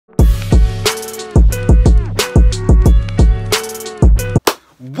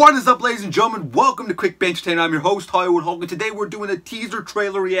What is up, ladies and gentlemen? Welcome to Quick Bench 10. I'm your host, Holguin. Today we're doing a teaser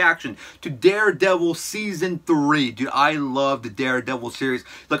trailer reaction to Daredevil Season 3. Dude, I love the Daredevil series.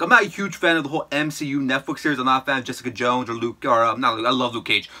 Look, I'm not a huge fan of the whole MCU Netflix series. I'm not a fan of Jessica Jones or I love Luke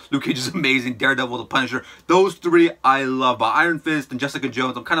Cage. Luke Cage is amazing. Daredevil, the Punisher. Those three I love. But Iron Fist and Jessica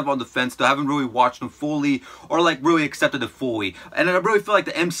Jones, I'm kind of on the fence though. I haven't really watched them fully or like really accepted it fully. And I really feel like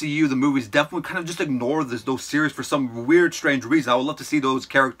the MCU, the movies, definitely kind of just ignore those series for some weird, strange reason. I would love to see those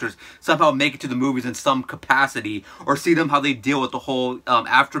characters somehow make it to the movies in some capacity, or see them how they deal with the whole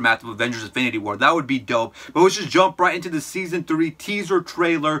aftermath of Avengers Infinity War. That would be dope. But let's just jump right into the Season 3 teaser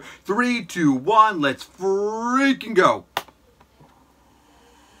trailer. 3, 2, 1, let's freaking go.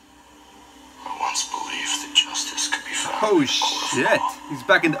 I once believed that justice could be found. Oh shit, he's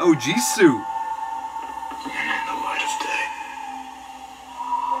back in the OG suit. And in the light of day.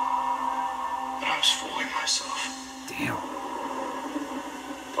 And I was fooling myself. Damn.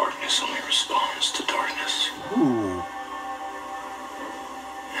 Darkness only responds to darkness. Ooh.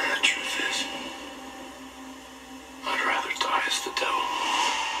 And the truth is, I'd rather die as the devil.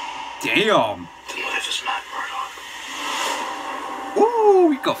 Damn. Than live as Matt Murdock. Ooh,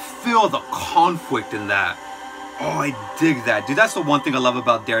 we can feel the conflict in that. Oh, I dig that. Dude, that's the one thing I love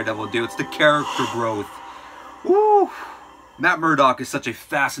about Daredevil, dude. It's the character growth. Ooh. Matt Murdock is such a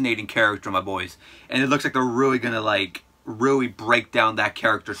fascinating character, my boys. And it looks like they're really gonna, like, really break down that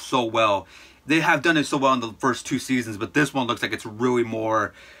character so well. They have done it so well in the first 2 seasons, but this one looks like it's really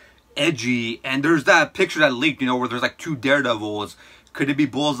more edgy. And there's that picture that leaked, you know, where there's like 2 Daredevils. Could it be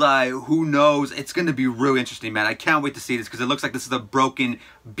Bullseye? Who knows? It's going to be really interesting, man. I can't wait to see this because it looks like this is a broken,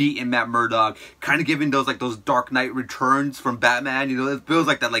 beaten Matt Murdock. Kind of giving those Dark Knight Returns from Batman. You know, it feels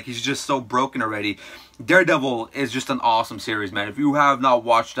like that. Like, he's just so broken already. Daredevil is just an awesome series, man. If you have not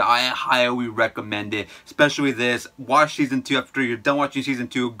watched it, I highly recommend it. Especially this. Watch Season 2 after you're done watching Season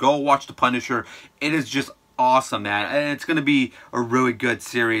 2. Go watch The Punisher. It is just awesome, man. And it's going to be a really good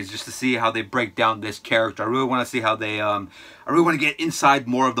series just to see how they break down this character. I really want to see how they, I really want to get inside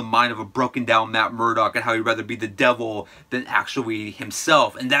more of the mind of a broken down Matt Murdock and how he'd rather be the devil than actually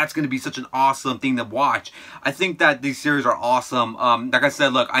himself. And that's going to be such an awesome thing to watch. I think that these series are awesome. Like I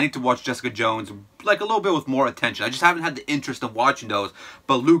said, look, I need to watch Jessica Jones like a little bit with more attention. I just haven't had the interest of watching those.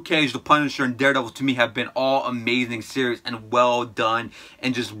 But Luke Cage, The Punisher, and Daredevil to me have been all amazing series and well done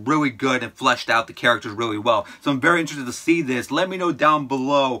and just really good and fleshed out the characters really well. So I'm very interested to see this. Let me know down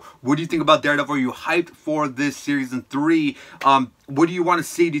below. What do you think about Daredevil? Are you hyped for this Season 3? What do you want to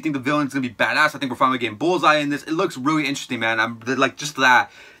see? Do you think the villain's going to be badass? I think we're finally getting Bullseye in this. It looks really interesting, man. I'm like, just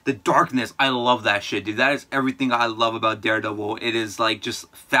that. The darkness, I love that shit, dude. That is everything I love about Daredevil. It is, like, just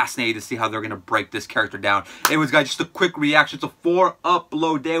fascinating to see how they're going to break this character down. Anyways, guys, just a quick reaction. It's a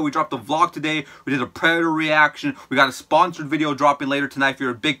 4-upload day. We dropped a vlog today. We did a Predator reaction. We got a sponsored video dropping later tonight. If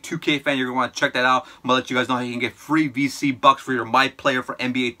you're a big 2K fan, you're going to want to check that out. I'm going to let you guys know how you can get free VC bucks for your My Player for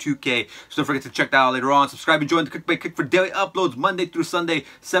NBA 2K. So don't forget to check that out later on. Subscribe and join the Click by Click for daily uploads Monday through Sunday,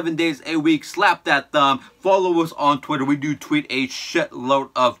 7 days a week. Slap that thumb. Follow us on Twitter. We do tweet a shitload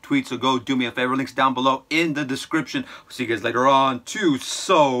of tweets, so go do me a favor. Links down below in the description. See you guys later on. Sweet.